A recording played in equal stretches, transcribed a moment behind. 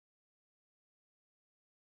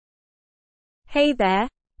Hey there!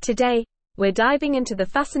 Today, we're diving into the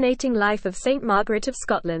fascinating life of Saint Margaret of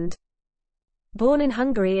Scotland. Born in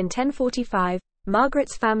Hungary in 1045,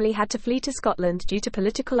 Margaret's family had to flee to Scotland due to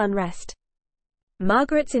political unrest.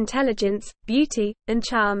 Margaret's intelligence, beauty, and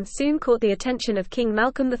charm soon caught the attention of King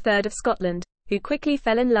Malcolm III of Scotland, who quickly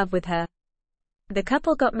fell in love with her. The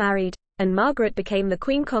couple got married, and Margaret became the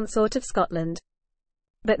Queen Consort of Scotland.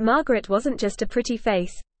 But Margaret wasn't just a pretty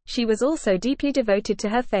face, she was also deeply devoted to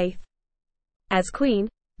her faith. As Queen,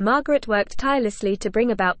 Margaret worked tirelessly to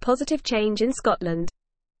bring about positive change in Scotland.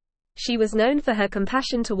 She was known for her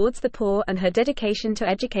compassion towards the poor and her dedication to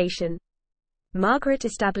education. Margaret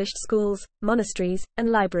established schools, monasteries, and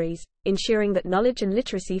libraries, ensuring that knowledge and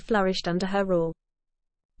literacy flourished under her rule.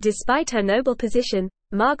 Despite her noble position,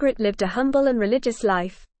 Margaret lived a humble and religious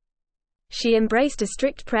life. She embraced a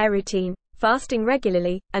strict prayer routine, fasting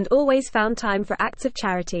regularly, and always found time for acts of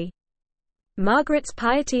charity. Margaret's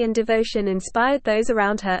piety and devotion inspired those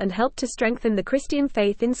around her and helped to strengthen the Christian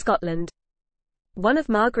faith in Scotland. One of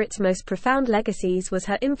Margaret's most profound legacies was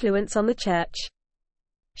her influence on the Church.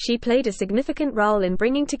 She played a significant role in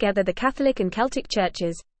bringing together the Catholic and Celtic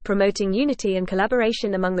churches, promoting unity and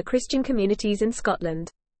collaboration among the Christian communities in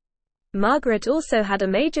Scotland. Margaret also had a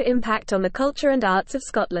major impact on the culture and arts of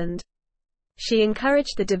Scotland. She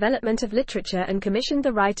encouraged the development of literature and commissioned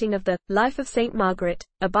the writing of the Life of Saint Margaret,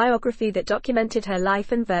 a biography that documented her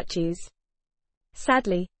life and virtues.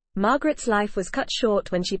 Sadly, Margaret's life was cut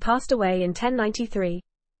short when she passed away in 1093.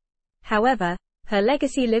 However, her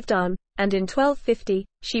legacy lived on, and in 1250,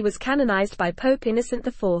 she was canonized by Pope Innocent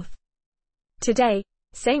IV. Today,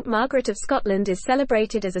 Saint Margaret of Scotland is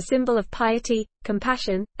celebrated as a symbol of piety,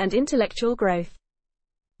 compassion, and intellectual growth.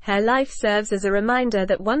 Her life serves as a reminder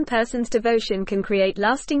that one person's devotion can create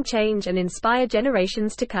lasting change and inspire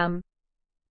generations to come.